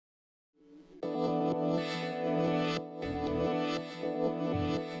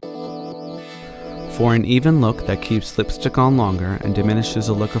For an even look that keeps lipstick on longer and diminishes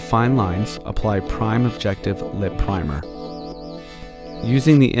the look of fine lines, apply Prime Objective Lip Primer.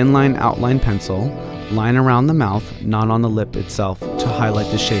 Using the inline outline pencil, line around the mouth, not on the lip itself, to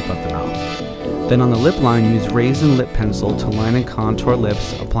highlight the shape of the mouth. Then on the lip line, use Raisin Lip Pencil to line and contour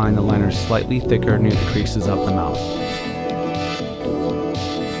lips, applying the liner slightly thicker near the creases of the mouth.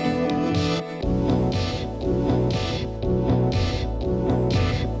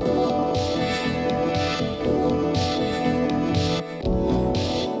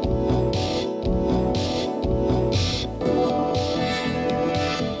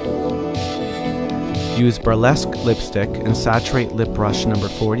 Use Burlesque lipstick and saturate lip brush number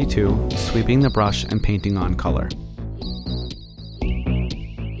 42, sweeping the brush and painting on color.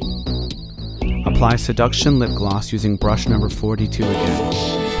 Apply Seduction lip gloss using brush number 42 again.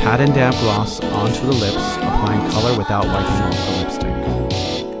 Pat and dab gloss onto the lips, applying color without wiping off the lipstick.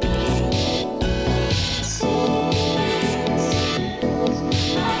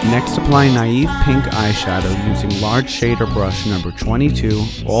 Next, apply Naive Pink eyeshadow using large shader brush number 22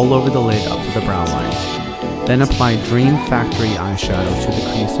 all over the lid up to the brow line. Then apply Dream Factory eyeshadow to the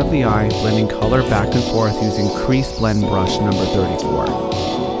crease of the eye, blending color back and forth using Crease Blend brush number 34.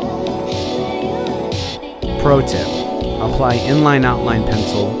 Pro tip: apply inline outline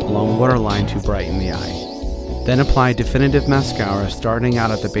pencil along waterline to brighten the eye. Then apply Definitive Mascara starting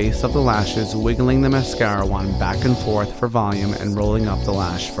out at the base of the lashes, wiggling the mascara wand back and forth for volume and rolling up the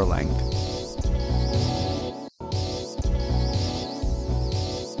lash for length.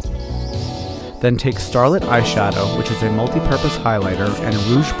 Then take Starlit eyeshadow, which is a multi-purpose highlighter, and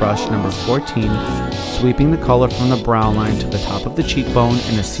rouge brush number 14, sweeping the color from the brow line to the top of the cheekbone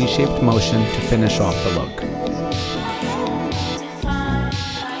in a C-shaped motion to finish off the look.